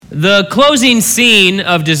The closing scene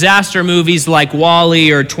of disaster movies like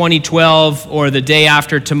WALL-E or 2012 or The Day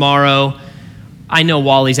After Tomorrow, I know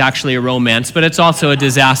WALL-E's actually a romance, but it's also a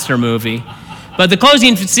disaster movie. But the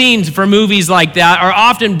closing scenes for movies like that are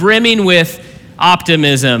often brimming with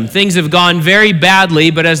optimism. Things have gone very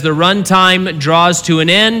badly, but as the runtime draws to an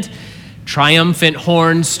end, triumphant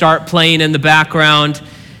horns start playing in the background.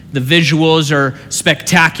 The visuals are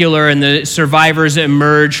spectacular, and the survivors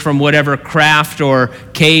emerge from whatever craft or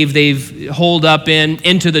cave they've holed up in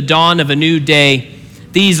into the dawn of a new day.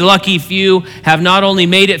 These lucky few have not only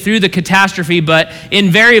made it through the catastrophe, but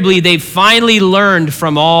invariably they've finally learned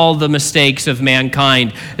from all the mistakes of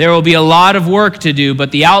mankind. There will be a lot of work to do,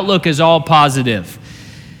 but the outlook is all positive.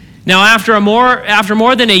 Now, after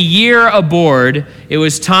more than a year aboard, it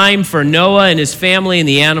was time for Noah and his family and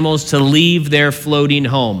the animals to leave their floating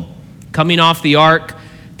home. Coming off the ark,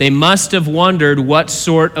 they must have wondered what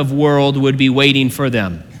sort of world would be waiting for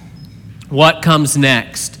them. What comes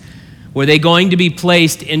next? Were they going to be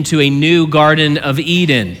placed into a new Garden of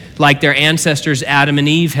Eden, like their ancestors Adam and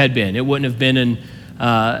Eve had been? It wouldn't have been an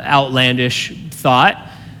outlandish thought.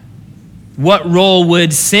 What role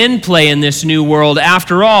would sin play in this new world?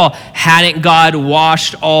 After all, hadn't God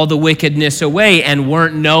washed all the wickedness away, and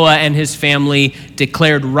weren't Noah and his family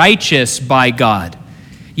declared righteous by God?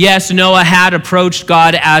 Yes, Noah had approached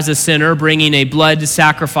God as a sinner, bringing a blood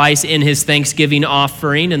sacrifice in his Thanksgiving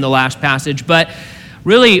offering in the last passage, but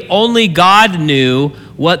really only God knew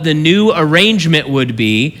what the new arrangement would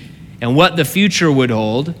be and what the future would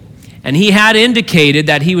hold. And he had indicated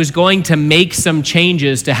that he was going to make some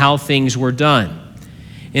changes to how things were done.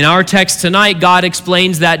 In our text tonight, God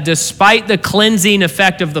explains that despite the cleansing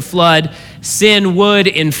effect of the flood, sin would,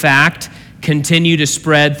 in fact, continue to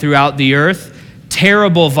spread throughout the earth.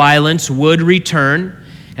 Terrible violence would return,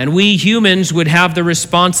 and we humans would have the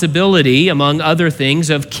responsibility, among other things,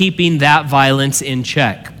 of keeping that violence in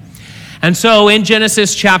check. And so in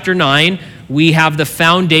Genesis chapter 9, we have the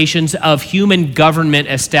foundations of human government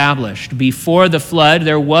established. Before the flood,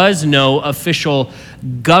 there was no official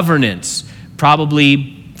governance.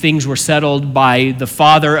 Probably things were settled by the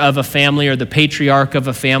father of a family or the patriarch of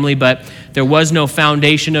a family, but there was no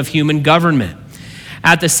foundation of human government.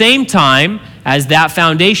 At the same time as that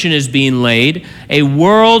foundation is being laid, a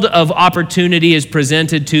world of opportunity is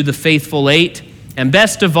presented to the faithful eight. And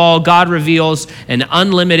best of all, God reveals an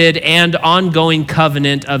unlimited and ongoing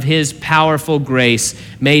covenant of his powerful grace,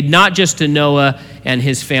 made not just to Noah and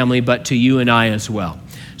his family, but to you and I as well.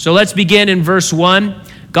 So let's begin in verse 1.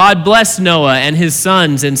 God blessed Noah and his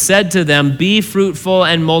sons and said to them, "Be fruitful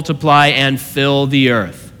and multiply and fill the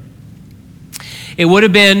earth." It would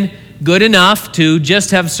have been good enough to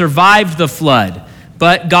just have survived the flood,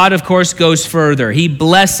 but God, of course, goes further. He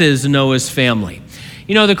blesses Noah's family.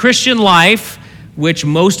 You know, the Christian life, which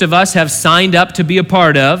most of us have signed up to be a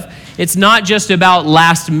part of, it's not just about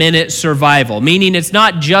last-minute survival, meaning it's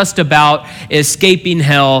not just about escaping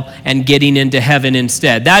hell and getting into heaven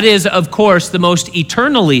instead. That is, of course, the most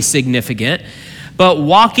eternally significant, but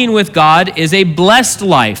walking with God is a blessed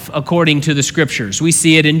life according to the Scriptures. We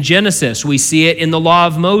see it in Genesis. We see it in the law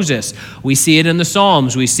of Moses. We see it in the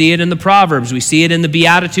Psalms. We see it in the Proverbs. We see it in the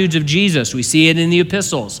Beatitudes of Jesus. We see it in the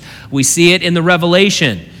epistles. We see it in the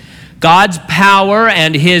Revelation. God's power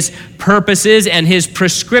and his purposes and his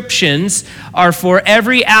prescriptions are for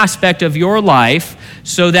every aspect of your life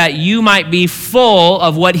so that you might be full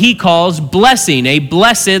of what he calls blessing, a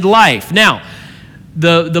blessed life. Now,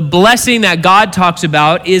 the blessing that God talks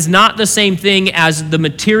about is not the same thing as the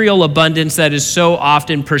material abundance that is so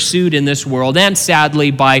often pursued in this world, and sadly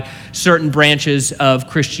by certain branches of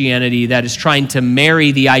Christianity that is trying to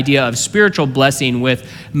marry the idea of spiritual blessing with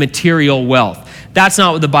material wealth. That's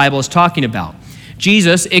not what the Bible is talking about.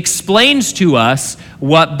 Jesus explains to us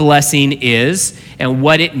what blessing is and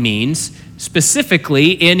what it means,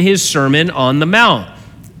 specifically in his Sermon on the Mount.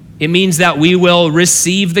 It means that we will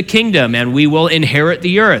receive the kingdom and we will inherit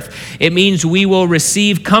the earth. It means we will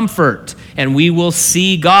receive comfort and we will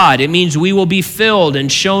see God. It means we will be filled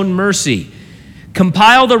and shown mercy.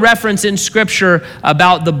 Compile the reference in Scripture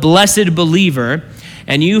about the blessed believer,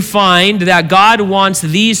 and you find that God wants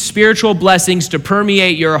these spiritual blessings to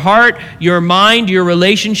permeate your heart, your mind, your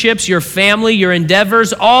relationships, your family, your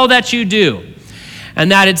endeavors, all that you do.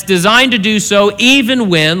 And that it's designed to do so even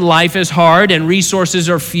when life is hard and resources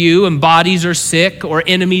are few and bodies are sick or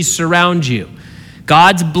enemies surround you.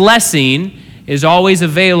 God's blessing is always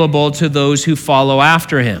available to those who follow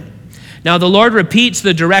after him. Now, the Lord repeats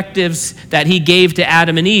the directives that he gave to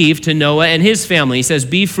Adam and Eve, to Noah and his family. He says,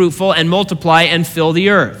 "Be fruitful and multiply and fill the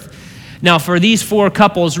earth." Now, for these four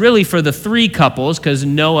couples, really for the three couples, because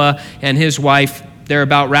Noah and his wife, they're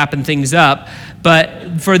about wrapping things up.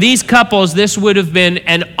 But for these couples, this would have been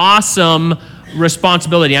an awesome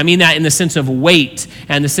responsibility. I mean that in the sense of weight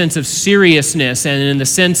and the sense of seriousness and in the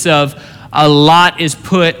sense of a lot is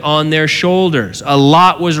put on their shoulders. A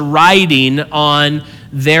lot was riding on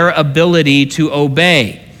their ability to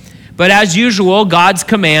obey. But as usual, God's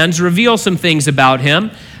commands reveal some things about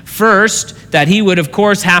him. First, that he would, of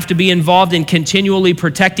course, have to be involved in continually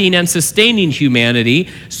protecting and sustaining humanity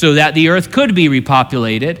so that the earth could be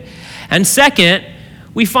repopulated. And second,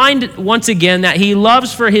 we find once again that he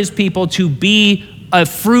loves for his people to be a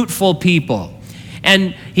fruitful people.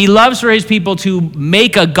 And he loves for his people to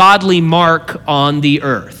make a godly mark on the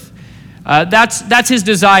earth. That's his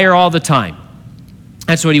desire all the time.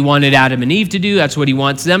 That's what he wanted Adam and Eve to do. That's what he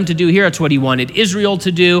wants them to do here. That's what he wanted Israel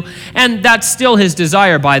to do. And that's still his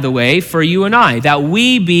desire, by the way, for you and I, that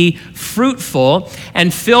we be fruitful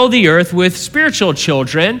and fill the earth with spiritual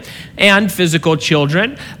children and physical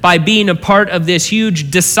children by being a part of this huge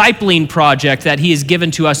discipling project that he has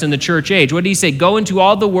given to us in the church age. What did he say? Go into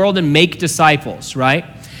all the world and make disciples, right?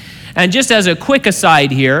 And just as a quick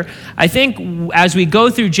aside here, I think as we go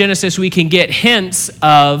through Genesis, we can get hints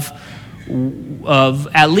of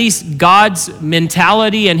at least God's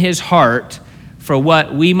mentality and his heart for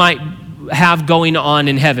what we might have going on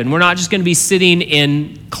in heaven. We're not just going to be sitting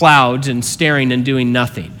in clouds and staring and doing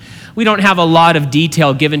nothing. We don't have a lot of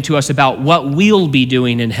detail given to us about what we'll be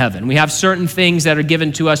doing in heaven. We have certain things that are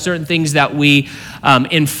given to us, certain things that we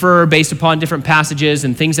infer based upon different passages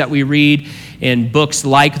and things that we read in books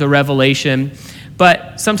like the Revelation.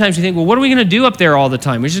 But sometimes we think, well, what are we going to do up there all the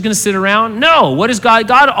time? We're just going to sit around? No. What is God?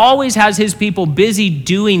 God always has his people busy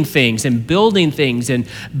doing things and building things and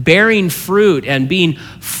bearing fruit and being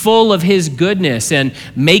full of his goodness and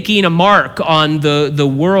making a mark on the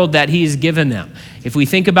world that he's given them. If we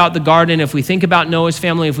think about the garden, if we think about Noah's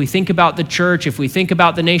family, if we think about the church, if we think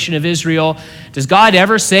about the nation of Israel, does God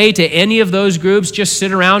ever say to any of those groups, just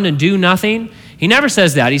sit around and do nothing? He never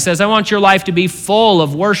says that. He says, I want your life to be full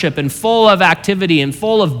of worship and full of activity and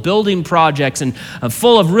full of building projects and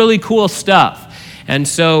full of really cool stuff. And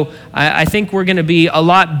so I think we're going to be a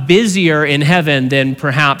lot busier in heaven than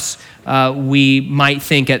perhaps we might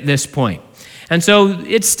think at this point. And so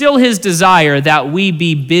it's still his desire that we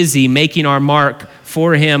be busy making our mark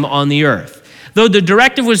for him on the earth. Though the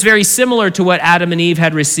directive was very similar to what Adam and Eve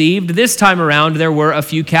had received, this time around there were a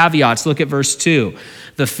few caveats. Look at verse 2.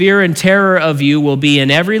 The fear and terror of you will be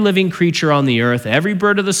in every living creature on the earth, every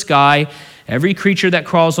bird of the sky, every creature that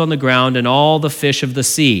crawls on the ground, and all the fish of the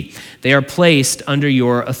sea. They are placed under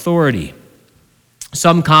your authority.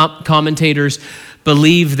 Some commentators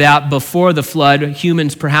believe that before the flood,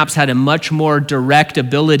 humans perhaps had a much more direct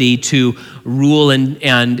ability to rule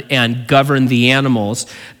and govern the animals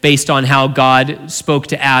based on how God spoke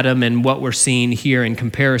to Adam and what we're seeing here in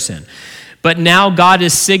comparison. But now God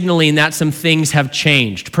is signaling that some things have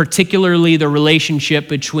changed, particularly the relationship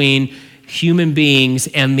between human beings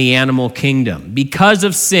and the animal kingdom. Because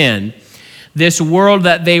of sin, this world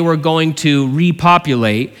that they were going to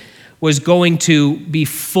repopulate was going to be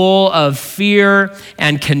full of fear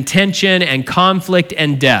and contention and conflict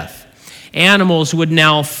and death. Animals would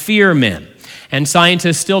now fear men. And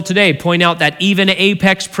scientists still today point out that even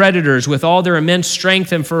apex predators, with all their immense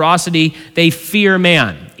strength and ferocity, they fear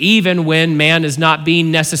man, even when man is not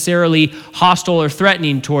being necessarily hostile or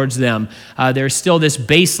threatening towards them. There's still this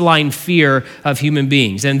baseline fear of human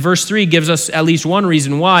beings. And verse 3 gives us at least one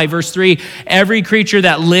reason why. Verse 3, every creature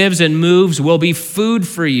that lives and moves will be food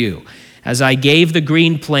for you. As I gave the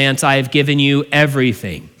green plants, I have given you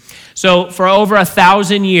everything. So for over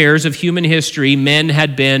 1,000 years of human history, men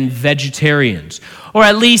had been vegetarians, or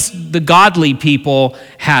at least the godly people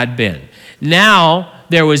had been. Now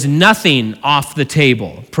there was nothing off the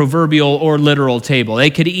table, proverbial or literal table. They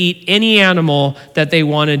could eat any animal that they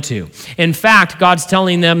wanted to. In fact, God's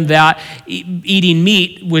telling them that eating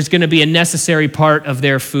meat was going to be a necessary part of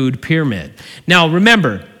their food pyramid. Now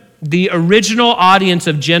remember, the original audience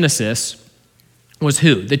of Genesis was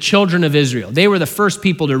who? The children of Israel. They were the first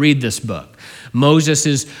people to read this book. Moses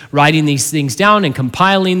is writing these things down and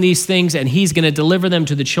compiling these things, and he's going to deliver them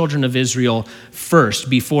to the children of Israel first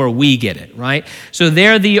before we get it, right? So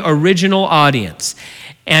they're the original audience.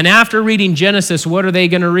 And after reading Genesis, what are they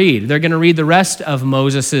going to read? They're going to read the rest of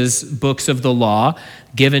Moses' books of the law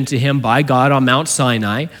given to him by God on Mount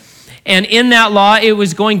Sinai. And in that law, it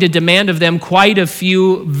was going to demand of them quite a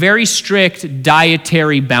few very strict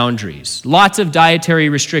dietary boundaries. Lots of dietary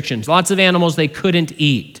restrictions, lots of animals they couldn't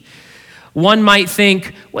eat. One might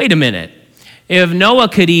think, wait a minute, if Noah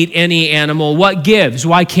could eat any animal, what gives?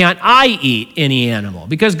 Why can't I eat any animal?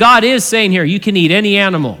 Because God is saying here, you can eat any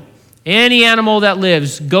animal. Any animal that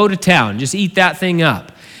lives, go to town. Just eat that thing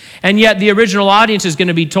up. And yet the original audience is going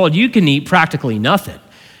to be told, you can eat practically nothing.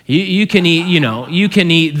 You can eat, you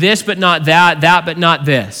can eat this but not that, that but not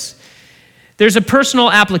this. There's a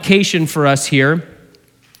personal application for us here.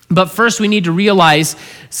 But first, we need to realize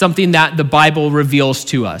something that the Bible reveals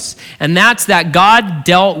to us. And that's that God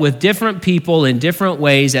dealt with different people in different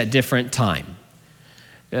ways at different times.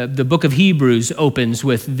 The book of Hebrews opens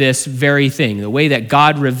with this very thing, the way that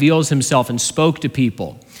God reveals himself and spoke to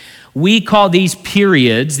people. We call these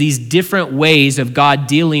periods, these different ways of God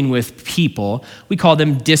dealing with people, we call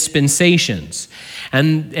them dispensations.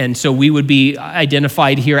 And so we would be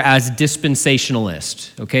identified here as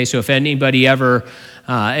dispensationalists. Okay, so if anybody ever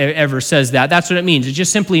says that, that's what it means. It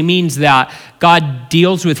just simply means that God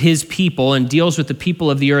deals with his people and deals with the people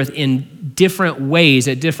of the earth in different ways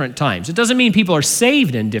at different times. It doesn't mean people are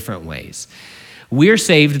saved in different ways. We're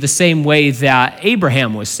saved the same way that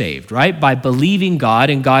Abraham was saved, right? By believing God,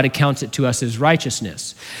 and God accounts it to us as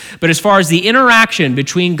righteousness. But as far as the interaction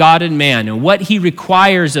between God and man and what he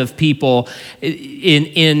requires of people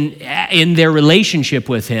in their relationship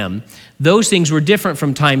with him, those things were different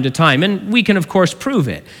from time to time. And we can, of course, prove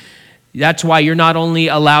it. That's why you're not only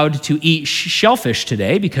allowed to eat shellfish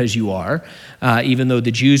today, because you are, even though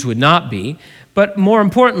the Jews would not be, but more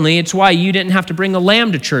importantly, it's why you didn't have to bring a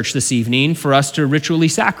lamb to church this evening for us to ritually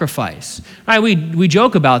sacrifice. Right? We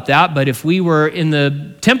joke about that, but if we were in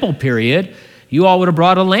the temple period, you all would have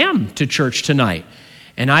brought a lamb to church tonight.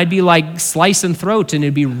 And I'd be like slicing throats, and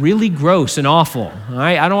it'd be really gross and awful. All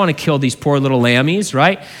right? I don't want to kill these poor little lammies,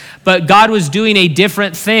 right? But God was doing a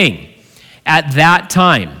different thing at that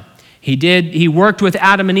time. He worked with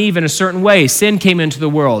Adam and Eve in a certain way. Sin came into the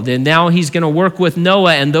world, and now he's going to work with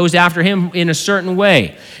Noah and those after him in a certain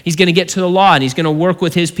way. He's going to get to the law, and he's going to work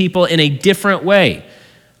with his people in a different way.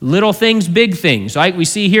 Little things, big things, right? We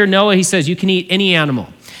see here Noah, he says, you can eat any animal.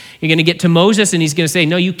 You're going to get to Moses, and he's going to say,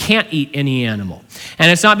 no, you can't eat any animal.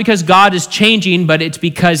 And it's not because God is changing, but it's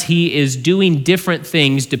because he is doing different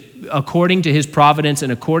things according to his providence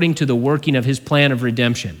and according to the working of his plan of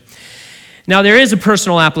redemption. Now, there is a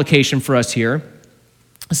personal application for us here.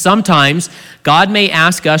 Sometimes God may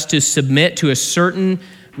ask us to submit to a certain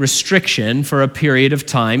restriction for a period of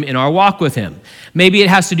time in our walk with him. Maybe it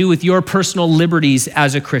has to do with your personal liberties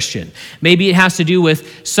as a Christian. Maybe it has to do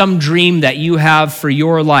with some dream that you have for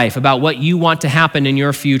your life about what you want to happen in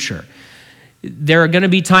your future. There are going to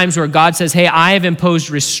be times where God says, hey, I have imposed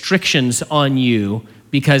restrictions on you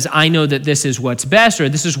because I know that this is what's best, or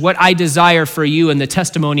this is what I desire for you and the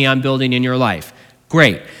testimony I'm building in your life.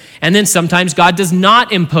 Great. And then sometimes God does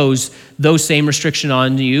not impose those same restrictions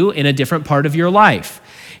on you in a different part of your life.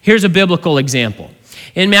 Here's a biblical example.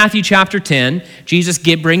 In Matthew chapter 10, Jesus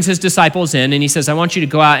brings his disciples in, and he says, I want you to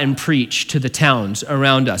go out and preach to the towns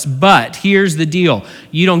around us. But here's the deal.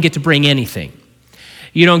 You don't get to bring anything.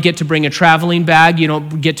 You don't get to bring a traveling bag. You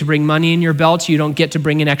don't get to bring money in your belts. You don't get to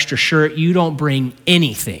bring an extra shirt. You don't bring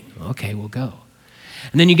anything. Okay, we'll go.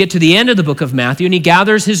 And then you get to the end of the book of Matthew, and he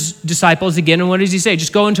gathers his disciples again, and what does he say?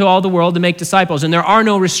 Just go into all the world and make disciples. And there are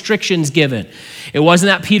no restrictions given. It wasn't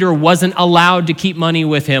that Peter wasn't allowed to keep money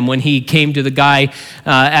with him when he came to the guy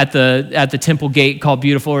at the temple gate called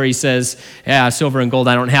Beautiful, where he says, yeah, silver and gold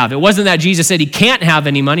I don't have. It wasn't that Jesus said he can't have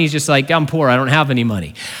any money. He's just like, I'm poor, I don't have any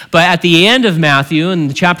money. But at the end of Matthew,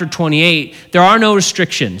 in chapter 28, there are no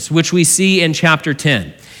restrictions, which we see in chapter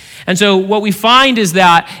 10. And so what we find is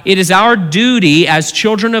that it is our duty as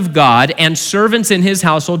children of God and servants in his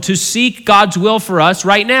household to seek God's will for us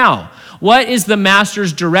right now. What is the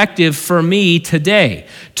master's directive for me today?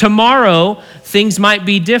 Tomorrow, things might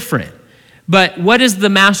be different. But what is the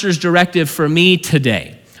master's directive for me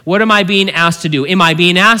today? What am I being asked to do? Am I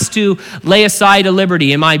being asked to lay aside a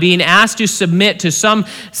liberty? Am I being asked to submit to some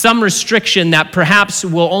restriction that perhaps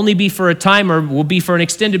will only be for a time or will be for an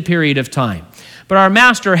extended period of time? But our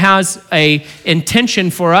master has an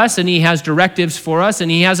intention for us, and he has directives for us,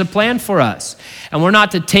 and he has a plan for us. And we're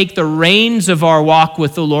not to take the reins of our walk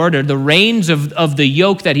with the Lord or the reins of the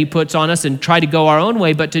yoke that he puts on us and try to go our own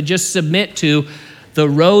way, but to just submit to the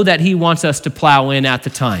road that he wants us to plow in at the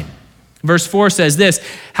time. Verse 4 says this,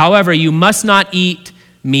 however, you must not eat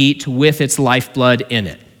meat with its lifeblood in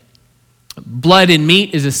it. Blood in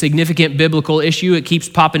meat is a significant biblical issue. It keeps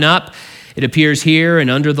popping up. It appears here and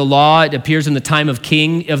under the law. It appears in the time of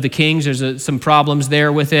the kings. There's some problems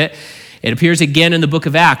there with it. It appears again in the book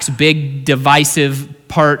of Acts, big divisive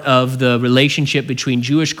part of the relationship between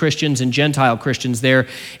Jewish Christians and Gentile Christians there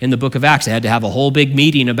in the book of Acts. They had to have a whole big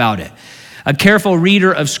meeting about it. A careful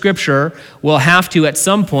reader of Scripture will have to, at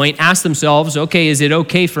some point, ask themselves, okay, is it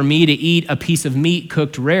okay for me to eat a piece of meat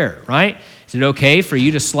cooked rare, right? Is it okay for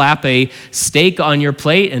you to slap a steak on your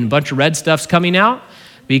plate and a bunch of red stuff's coming out?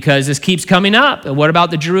 Because this keeps coming up. And what about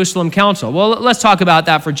the Jerusalem Council? Well, let's talk about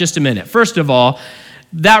that for just a minute. First of all,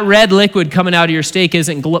 that red liquid coming out of your steak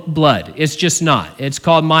isn't blood. It's just not. It's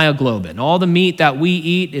called myoglobin. All the meat that we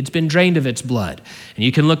eat, it's been drained of its blood. And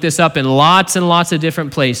you can look this up in lots and lots of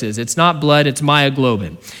different places. It's not blood, it's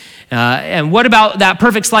myoglobin. And what about that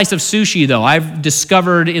perfect slice of sushi, though? I've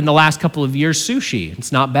discovered in the last couple of years sushi.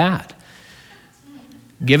 It's not bad.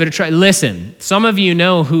 Give it a try. Listen, some of you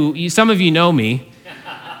know me,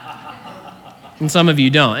 and some of you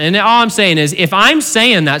don't. And all I'm saying is, if I'm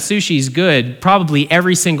saying that sushi's good, probably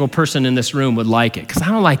every single person in this room would like it, because I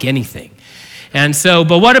don't like anything. And so,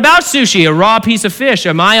 but what about sushi, a raw piece of fish?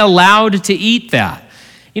 Am I allowed to eat that?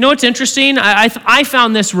 You know what's interesting? I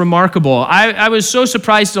found this remarkable. I was so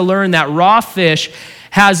surprised to learn that raw fish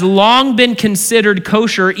has long been considered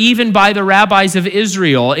kosher even by the rabbis of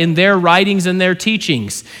Israel in their writings and their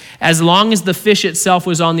teachings, as long as the fish itself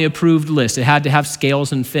was on the approved list. It had to have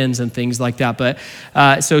scales and fins and things like that. But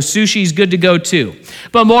so sushi's good to go too.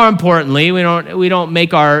 But more importantly, we don't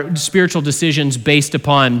make our spiritual decisions based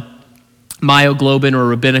upon myoglobin or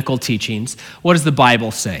rabbinical teachings. What does the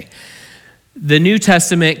Bible say? The New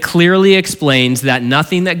Testament clearly explains that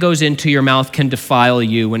nothing that goes into your mouth can defile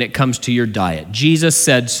you when it comes to your diet. Jesus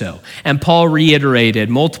said so. And Paul reiterated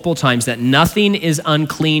multiple times that nothing is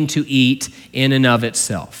unclean to eat in and of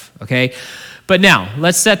itself, okay? But now,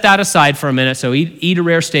 let's set that aside for a minute. So eat a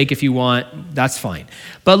rare steak if you want, that's fine.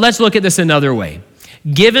 But let's look at this another way.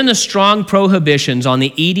 Given the strong prohibitions on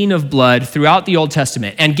the eating of blood throughout the Old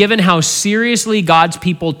Testament, and given how seriously God's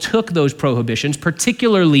people took those prohibitions,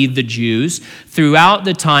 particularly the Jews, throughout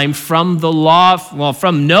the time from the law,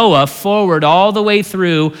 from Noah forward all the way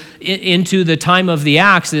through into the time of the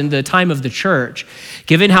Acts and the time of the church,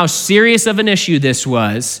 given how serious of an issue this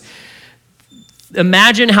was,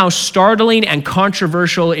 imagine how startling and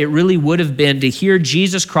controversial it really would have been to hear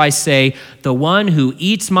Jesus Christ say, "The one who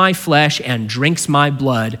eats my flesh and drinks my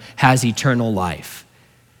blood has eternal life."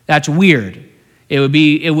 That's weird. It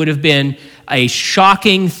would have been a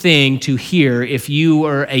shocking thing to hear if you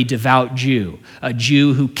were a devout Jew, a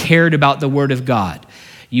Jew who cared about the Word of God.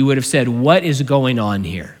 You would have said, "What is going on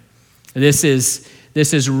here? This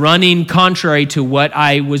is running contrary to what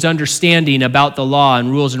I was understanding about the law and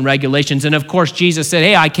rules and regulations." And of course, Jesus said,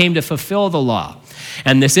 "Hey, I came to fulfill the law."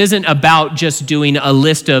 And this isn't about just doing a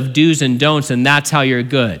list of do's and don'ts and that's how you're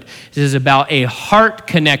good. This is about a heart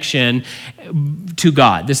connection to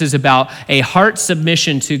God. This is about a heart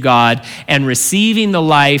submission to God and receiving the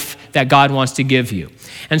life that God wants to give you.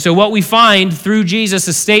 And so what we find through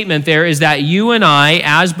Jesus' statement there is that you and I,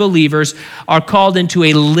 as believers, are called into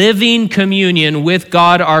a living communion with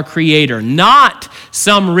God, our Creator, not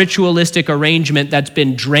some ritualistic arrangement that's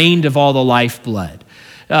been drained of all the lifeblood.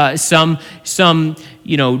 Some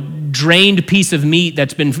drained piece of meat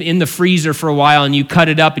that's been in the freezer for a while, and you cut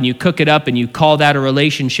it up and you cook it up and you call that a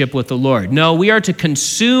relationship with the Lord. No, we are to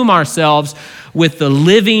consume ourselves with the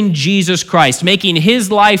living Jesus Christ, making his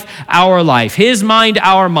life our life, his mind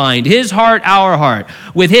our mind, his heart our heart,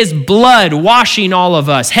 with his blood washing all of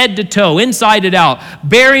us, head to toe, inside and out,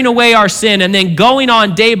 bearing away our sin, and then going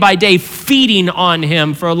on day by day, feeding on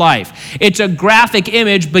him for life. It's a graphic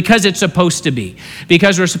image because it's supposed to be,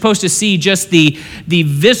 because we're supposed to see just the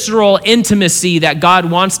visceral intimacy that God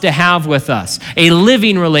wants to have with us, a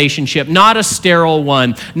living relationship, not a sterile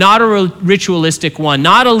one, not a ritualistic one,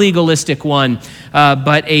 not a legalistic one,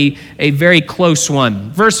 but a very close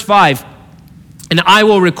one. Verse 5, "And I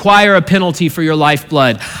will require a penalty for your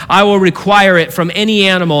lifeblood. I will require it from any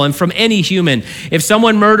animal and from any human. If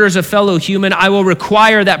someone murders a fellow human, I will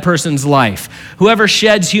require that person's life. Whoever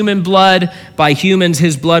sheds human blood, by humans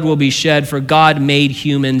his blood will be shed, for God made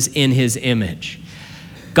humans in his image."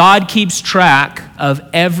 God keeps track of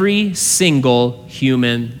every single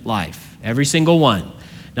human life, every single one.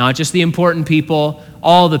 Not just the important people,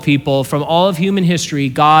 all the people from all of human history,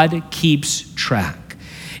 God keeps track.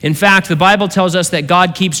 In fact, the Bible tells us that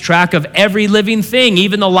God keeps track of every living thing,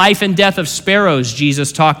 even the life and death of sparrows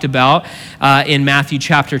Jesus talked about in Matthew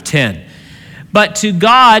chapter 10. But to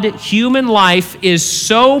God, human life is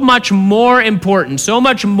so much more important, so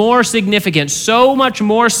much more significant, so much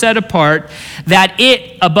more set apart that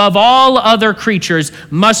it, above all other creatures,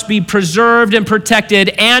 must be preserved and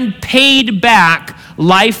protected and paid back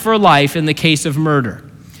life for life in the case of murder.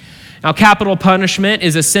 Now, capital punishment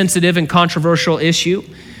is a sensitive and controversial issue.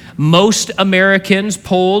 Most Americans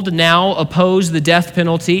polled now oppose the death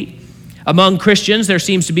penalty. Among Christians, there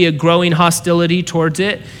seems to be a growing hostility towards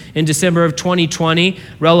it. In December of 2020,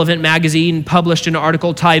 Relevant Magazine published an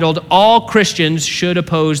article titled, "All Christians Should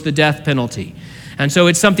Oppose the Death Penalty." And so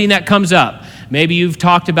it's something that comes up. Maybe you've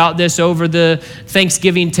talked about this over the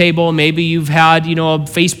Thanksgiving table. Maybe you've had, a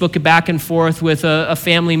Facebook back and forth with a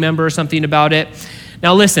family member or something about it.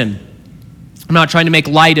 Now listen, I'm not trying to make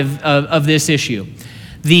light of this issue.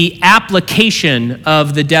 The application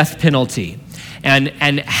of the death penalty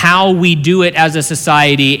and how we do it as a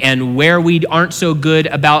society and where we aren't so good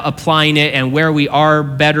about applying it and where we are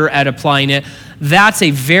better at applying it, that's a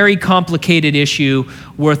very complicated issue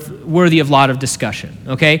worthy of a lot of discussion,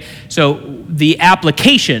 okay? So the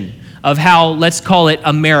application of how, let's call it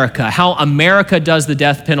America, how America does the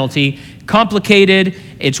death penalty, complicated,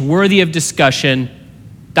 it's worthy of discussion,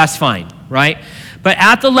 that's fine, right? But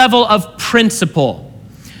at the level of principle,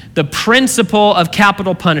 the principle of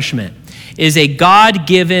capital punishment is a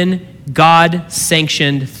God-given,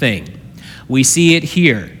 God-sanctioned thing. We see it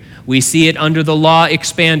here. We see it under the law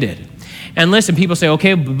expanded. And listen, people say,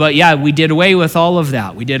 okay, but yeah, we did away with all of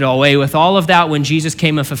that. We did away with all of that when Jesus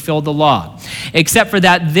came and fulfilled the law. Except for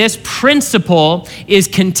that, this principle is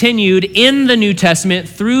continued in the New Testament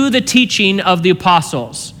through the teaching of the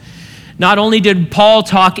apostles. Not only did Paul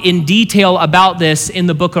talk in detail about this in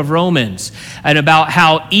the book of Romans and about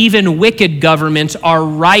how even wicked governments are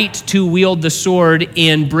right to wield the sword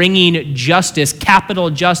in bringing justice, capital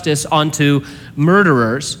justice, onto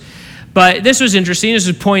murderers. But this was interesting. This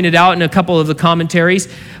was pointed out in a couple of the commentaries.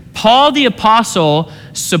 Paul the apostle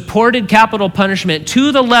supported capital punishment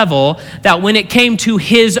to the level that when it came to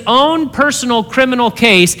his own personal criminal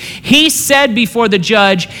case, he said before the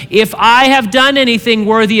judge, "If I have done anything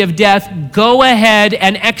worthy of death, go ahead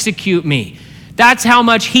and execute me." That's how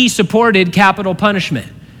much he supported capital punishment,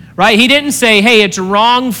 right? He didn't say, "Hey, it's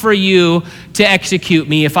wrong for you to execute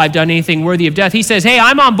me if I've done anything worthy of death." He says, "Hey,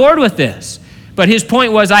 I'm on board with this." But his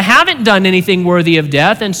point was, I haven't done anything worthy of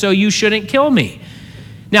death, and so you shouldn't kill me.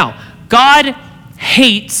 Now, God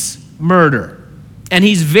hates murder, and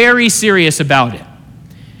he's very serious about it.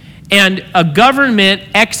 And a government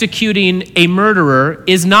executing a murderer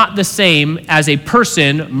is not the same as a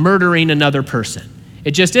person murdering another person.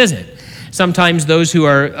 It just isn't. Sometimes those who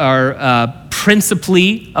are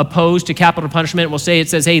principally opposed to capital punishment will say, it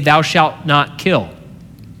says, hey, thou shalt not kill.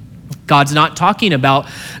 God's not talking about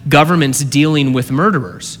governments dealing with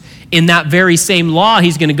murderers. In that very same law,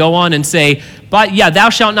 he's going to go on and say, but yeah, thou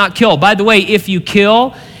shalt not kill. By the way, if you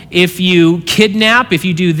kill, if you kidnap, if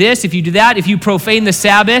you do this, if you do that, if you profane the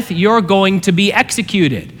Sabbath, you're going to be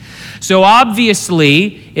executed. So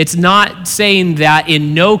obviously, it's not saying that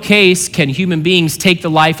in no case can human beings take the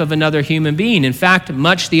life of another human being. In fact,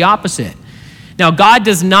 much the opposite. Now, God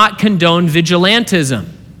does not condone vigilantism.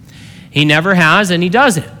 He never has, and he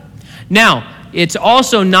doesn't. Now, it's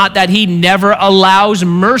also not that he never allows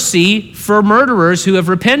mercy for murderers who have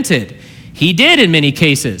repented. He did in many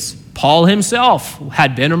cases. Paul himself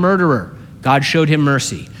had been a murderer. God showed him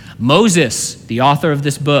mercy. Moses, the author of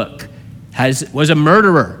this book, was a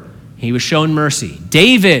murderer. He was shown mercy.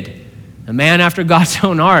 David, a man after God's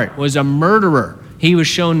own heart, was a murderer. He was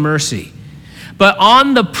shown mercy. But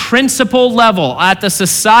on the principle level, at the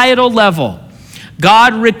societal level,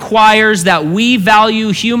 God requires that we value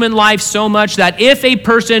human life so much that if a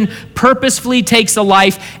person purposefully takes a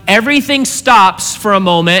life, everything stops for a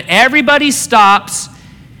moment, everybody stops,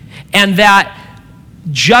 and that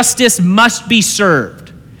justice must be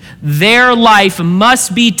served. Their life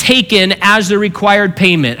must be taken as the required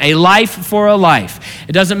payment, a life for a life.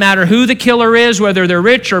 It doesn't matter who the killer is, whether they're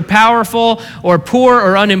rich or powerful or poor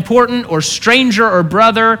or unimportant or stranger or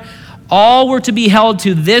brother. All were to be held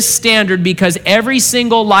to this standard because every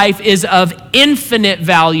single life is of infinite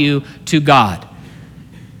value to God.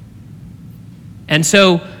 And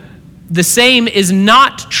so the same is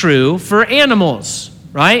not true for animals,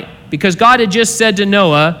 right? Because God had just said to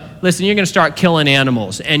Noah, listen, you're going to start killing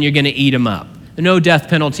animals and you're going to eat them up. No death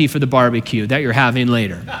penalty for the barbecue that you're having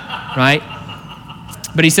later, right?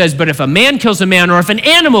 But he says, but if a man kills a man or if an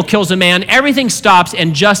animal kills a man, everything stops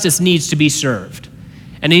and justice needs to be served.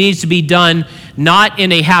 And it needs to be done not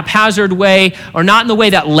in a haphazard way or not in the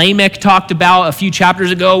way that Lamech talked about a few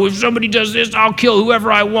chapters ago. If somebody does this, I'll kill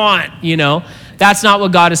whoever I want. You know, that's not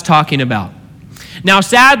what God is talking about. Now,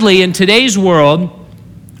 sadly, in today's world,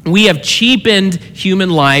 we have cheapened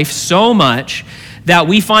human life so much that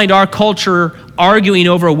we find our culture arguing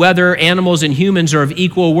over whether animals and humans are of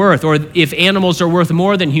equal worth or if animals are worth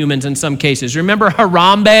more than humans in some cases. Remember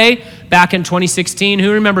Harambe back in 2016?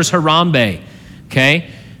 Who remembers Harambe? Okay,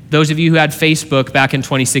 those of you who had Facebook back in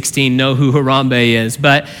 2016 know who Harambe is.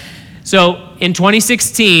 But so in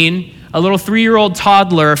 2016, a little 3-year-old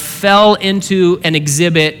toddler fell into an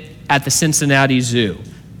exhibit at the Cincinnati Zoo,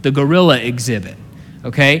 the gorilla exhibit,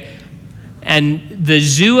 okay? And the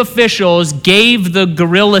zoo officials gave the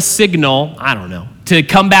gorilla signal, to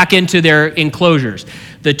come back into their enclosures.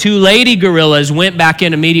 The 2 lady gorillas went back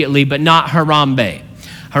in immediately, but not Harambe.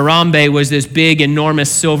 Harambe was this big, enormous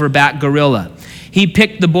silverback gorilla. He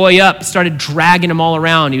picked the boy up, started dragging him all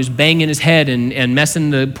around. He was banging his head and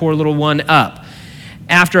messing the poor little one up.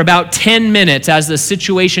 After about 10 minutes, as the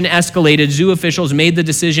situation escalated, zoo officials made the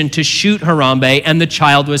decision to shoot Harambe, and the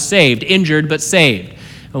child was saved, injured but saved.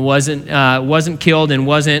 Wasn't killed,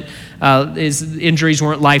 and his injuries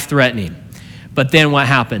weren't life-threatening. But then what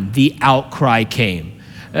happened? The outcry came.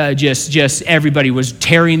 Just everybody was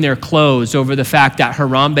tearing their clothes over the fact that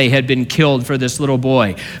Harambe had been killed for this little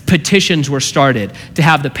boy. Petitions were started to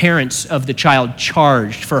have the parents of the child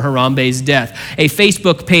charged for Harambe's death. A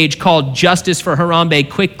Facebook page called Justice for Harambe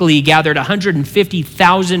quickly gathered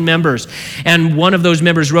 150,000 members. And one of those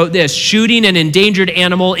members wrote this: "Shooting an endangered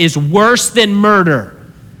animal is worse than murder."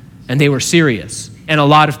 And they were serious. And a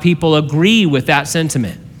lot of people agree with that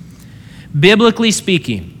sentiment. Biblically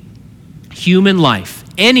speaking, human life,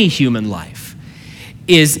 any human life,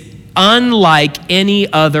 is unlike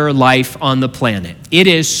any other life on the planet. It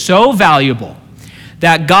is so valuable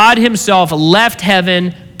that God himself left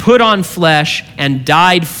heaven, put on flesh, and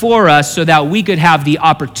died for us so that we could have the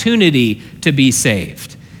opportunity to be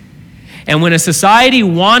saved. And when a society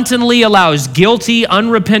wantonly allows guilty,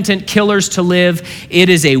 unrepentant killers to live, it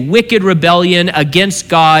is a wicked rebellion against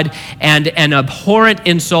God and an abhorrent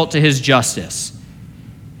insult to his justice.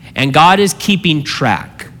 And God is keeping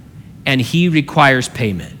track, and he requires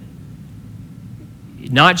payment.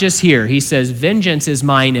 Not just here, he says, "Vengeance is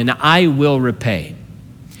mine, and I will repay."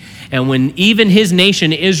 And when even his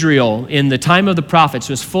nation, Israel, in the time of the prophets,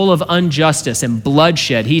 was full of injustice and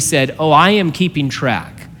bloodshed, he said, "Oh, I am keeping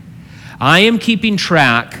track. I am keeping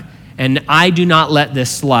track, and I do not let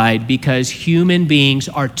this slide because human beings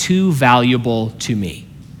are too valuable to me."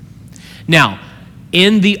 Now,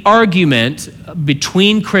 in the argument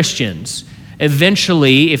between Christians,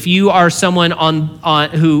 eventually, if you are someone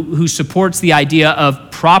who supports the idea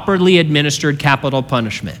of properly administered capital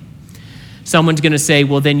punishment, someone's going to say,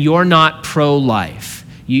 well, then you're not pro-life.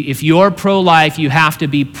 If you're pro-life, you have to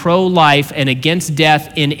be pro-life and against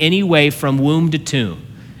death in any way from womb to tomb,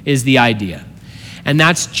 is the idea. And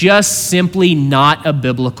that's just simply not a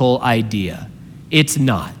biblical idea. It's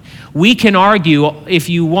not. We can argue, if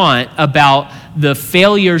you want, about the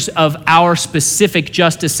failures of our specific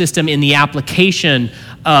justice system in the application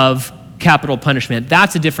of capital punishment.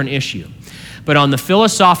 That's a different issue. But on the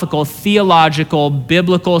philosophical, theological,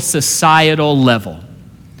 biblical, societal level,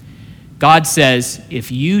 God says,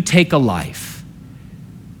 if you take a life,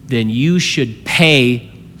 then you should pay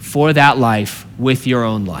for that life with your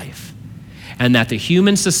own life. And that the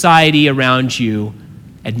human society around you,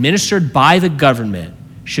 administered by the government,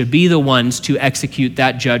 should be the ones to execute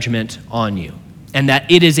that judgment on you. And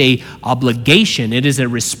that it is an obligation, it is a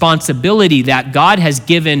responsibility that God has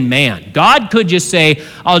given man. God could just say,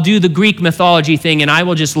 I'll do the Greek mythology thing and I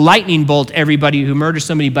will just lightning bolt everybody who murders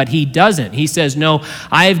somebody, but he doesn't. He says, no,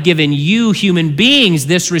 I have given you human beings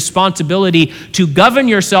this responsibility to govern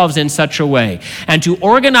yourselves in such a way and to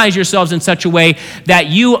organize yourselves in such a way that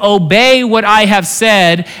you obey what I have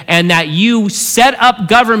said and that you set up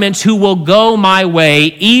governments who will go my way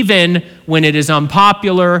even when it is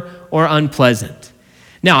unpopular or unpleasant.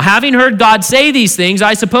 Now, having heard God say these things,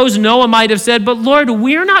 I suppose Noah might have said, but Lord,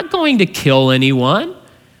 we're not going to kill anyone.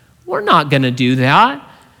 We're not going to do that.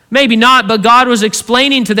 Maybe not, but God was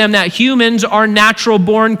explaining to them that humans are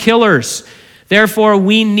natural-born killers. Therefore,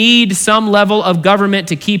 we need some level of government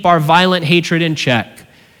to keep our violent hatred in check.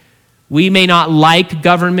 We may not like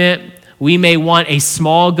government. We may want a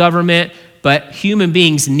small government, but human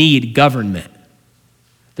beings need government.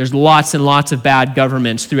 There's lots and lots of bad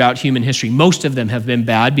governments throughout human history. Most of them have been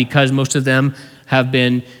bad because most of them have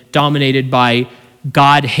been dominated by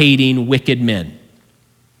God-hating, wicked men.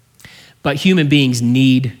 But human beings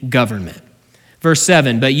need government. Verse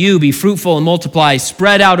 7, but you be fruitful and multiply,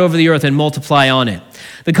 spread out over the earth and multiply on it.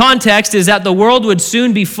 The context is that the world would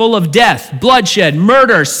soon be full of death, bloodshed,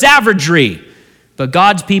 murder, savagery. But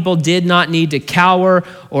God's people did not need to cower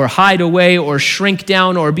or hide away or shrink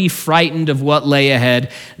down or be frightened of what lay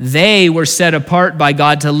ahead. They were set apart by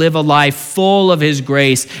God to live a life full of his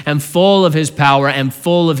grace and full of his power and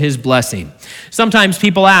full of his blessing. Sometimes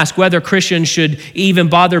people ask whether Christians should even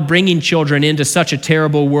bother bringing children into such a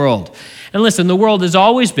terrible world. And listen, the world has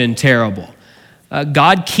always been terrible.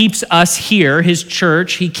 God keeps us here, his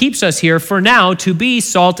church, he keeps us here for now to be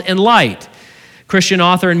salt and light. Christian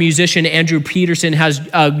author and musician Andrew Peterson has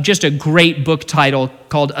just a great book title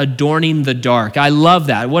called Adorning the Dark. I love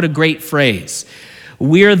that. What a great phrase.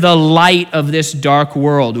 We're the light of this dark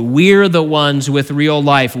world. We're the ones with real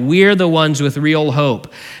life. We're the ones with real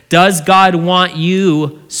hope. Does God want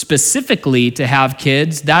you specifically to have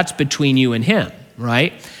kids? That's between you and him,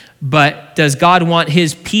 right? But does God want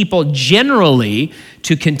his people generally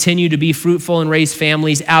to continue to be fruitful and raise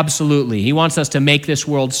families? Absolutely. He wants us to make this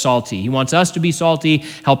world salty. He wants us to be salty,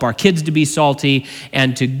 help our kids to be salty,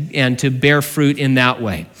 and to bear fruit in that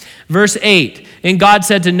way. Verse 8, and God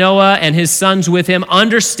said to Noah and his sons with him,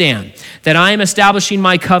 understand that I am establishing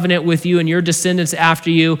my covenant with you and your descendants after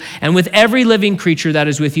you, and with every living creature that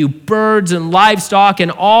is with you, birds and livestock and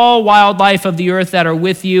all wildlife of the earth that are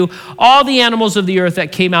with you, all the animals of the earth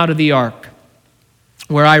that came out of the ark.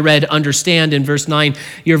 Where I read understand in verse 9,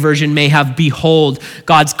 your version may have behold.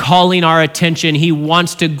 God's calling our attention. He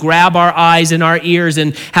wants to grab our eyes and our ears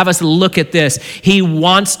and have us look at this. He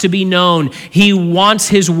wants to be known. He wants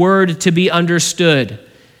his word to be understood.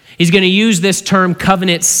 He's going to use this term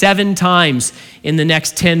covenant 7 times in the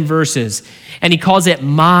next 10 verses. And he calls it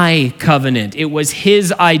my covenant. It was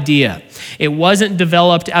his idea. It wasn't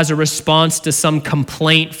developed as a response to some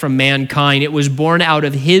complaint from mankind. It was born out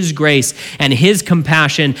of his grace and his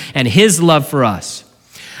compassion and his love for us.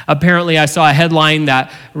 Apparently, I saw a headline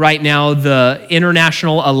that right now the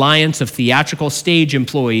International Alliance of Theatrical Stage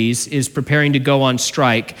Employees is preparing to go on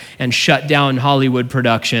strike and shut down Hollywood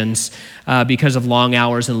productions because of long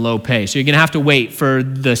hours and low pay. So you're going to have to wait for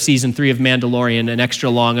the season 3 of Mandalorian an extra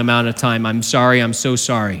long amount of time. I'm sorry. I'm so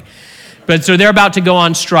sorry. But so they're about to go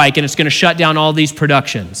on strike, and it's going to shut down all these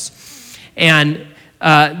productions. And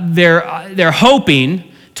they're hoping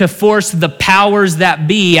to force the powers that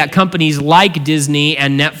be at companies like Disney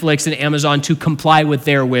and Netflix and Amazon to comply with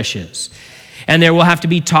their wishes. And there will have to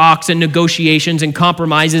be talks and negotiations and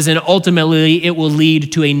compromises, and ultimately it will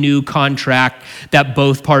lead to a new contract that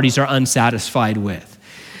both parties are unsatisfied with.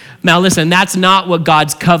 Now listen, that's not what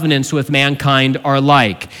God's covenants with mankind are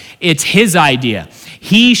like. It's his idea.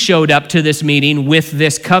 He showed up to this meeting with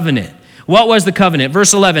this covenant. What was the covenant?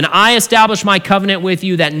 Verse 11, I establish my covenant with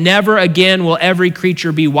you that never again will every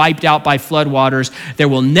creature be wiped out by floodwaters. There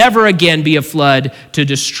will never again be a flood to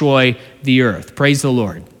destroy the earth. Praise the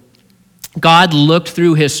Lord. God looked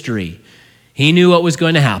through history. He knew what was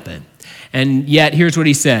going to happen. And yet, here's what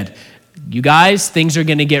he said. You guys, things are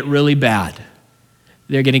going to get really bad.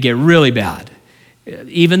 They're going to get really bad.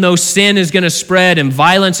 Even though sin is going to spread and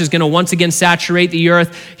violence is going to once again saturate the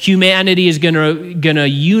earth, humanity is going to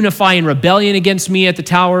unify in rebellion against me at the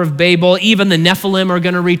Tower of Babel. Even the Nephilim are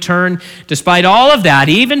going to return. Despite all of that,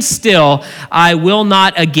 even still, I will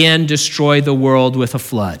not again destroy the world with a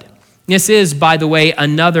flood. This is, by the way,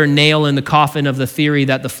 another nail in the coffin of the theory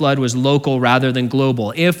that the flood was local rather than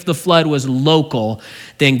global. If the flood was local,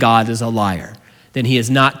 then God is a liar. Then he has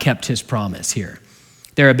not kept his promise here.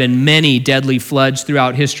 There have been many deadly floods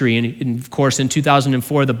throughout history. And of course, in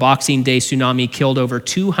 2004, the Boxing Day tsunami killed over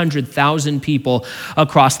 200,000 people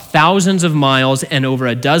across thousands of miles and over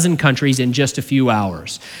a dozen countries in just a few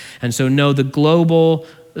hours. And so no,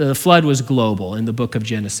 the flood was global in the book of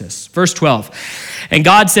Genesis. Verse 12, and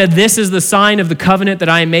God said, this is the sign of the covenant that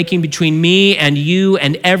I am making between me and you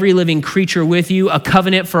and every living creature with you, a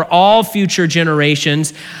covenant for all future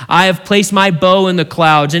generations. I have placed my bow in the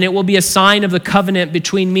clouds, and it will be a sign of the covenant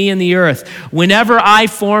between me and the earth. Whenever I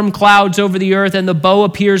form clouds over the earth and the bow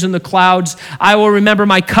appears in the clouds, I will remember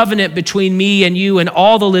my covenant between me and you and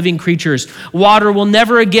all the living creatures. Water will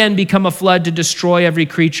never again become a flood to destroy every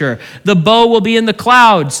creature. The bow will be in the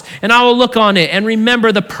clouds, and I will look on it and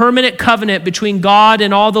remember the permanent covenant between God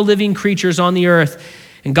and all the living creatures on the earth.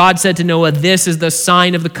 And God said to Noah, this is the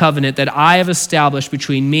sign of the covenant that I have established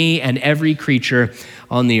between me and every creature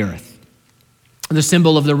on the earth. The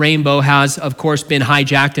symbol of the rainbow has, of course, been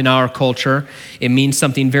hijacked in our culture. It means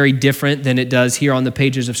something very different than it does here on the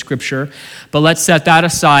pages of Scripture. But let's set that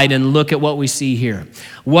aside and look at what we see here.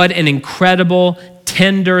 What an incredible,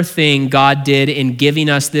 tender thing God did in giving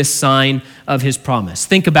us this sign of his promise.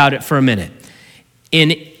 Think about it for a minute.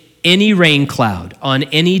 In any rain cloud, on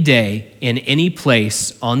any day, in any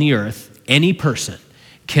place on the earth, any person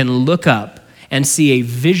can look up and see a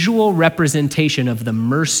visual representation of the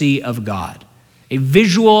mercy of God. A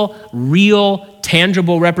visual, real,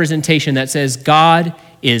 tangible representation that says God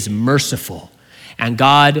is merciful and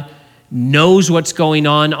God knows what's going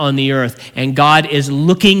on the earth, and God is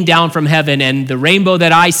looking down from heaven, and the rainbow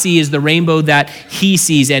that I see is the rainbow that he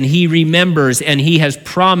sees, and he remembers, and he has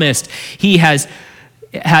promised. He has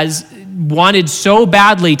wanted so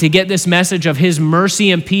badly to get this message of his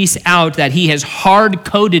mercy and peace out that he has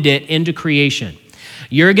hard-coded it into creation.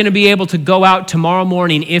 You're going to be able to go out tomorrow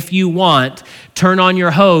morning if you want, turn on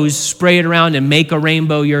your hose, spray it around, and make a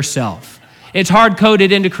rainbow yourself. It's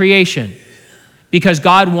hard-coded into creation because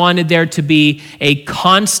God wanted there to be a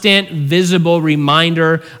constant, visible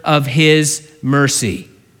reminder of his mercy.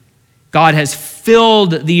 God has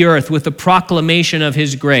filled the earth with the proclamation of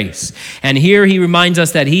his grace. And here he reminds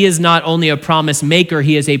us that he is not only a promise maker,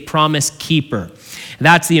 he is a promise keeper.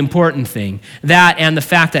 That's the important thing. That and the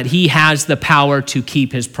fact that he has the power to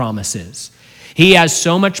keep his promises. He has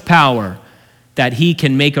so much power that he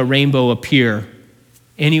can make a rainbow appear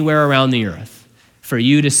anywhere around the earth for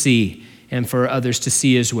you to see and for others to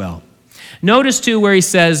see as well. Notice too where he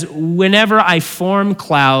says, whenever I form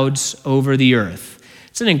clouds over the earth.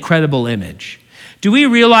 It's an incredible image. Do we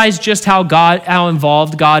realize just how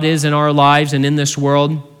involved God is in our lives and in this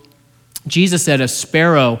world? Jesus said a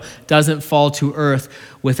sparrow doesn't fall to earth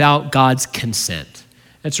without God's consent.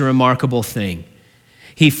 That's a remarkable thing.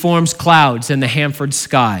 He forms clouds in the Hanford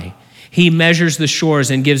sky. He measures the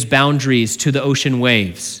shores and gives boundaries to the ocean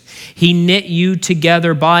waves. He knit you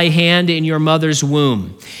together by hand in your mother's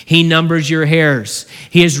womb. He numbers your hairs.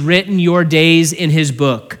 He has written your days in his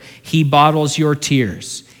book. He bottles your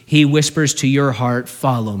tears. He whispers to your heart,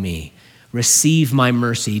 follow me. Receive my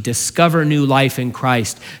mercy. Discover new life in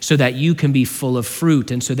Christ so that you can be full of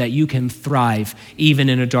fruit and so that you can thrive even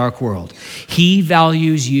in a dark world. He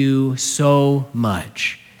values you so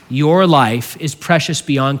much. Your life is precious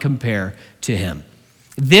beyond compare to him.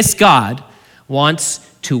 This God wants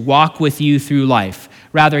to walk with you through life.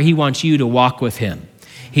 Rather, he wants you to walk with him.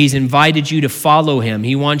 He's invited you to follow him.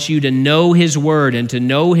 He wants you to know his word and to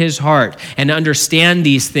know his heart and understand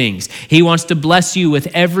these things. He wants to bless you with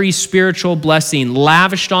every spiritual blessing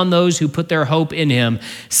lavished on those who put their hope in him,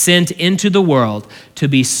 sent into the world to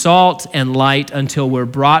be salt and light until we're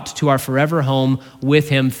brought to our forever home with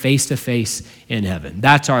him face to face in heaven.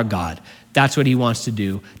 That's our God. That's what he wants to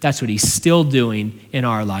do. That's what he's still doing in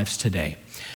our lives today.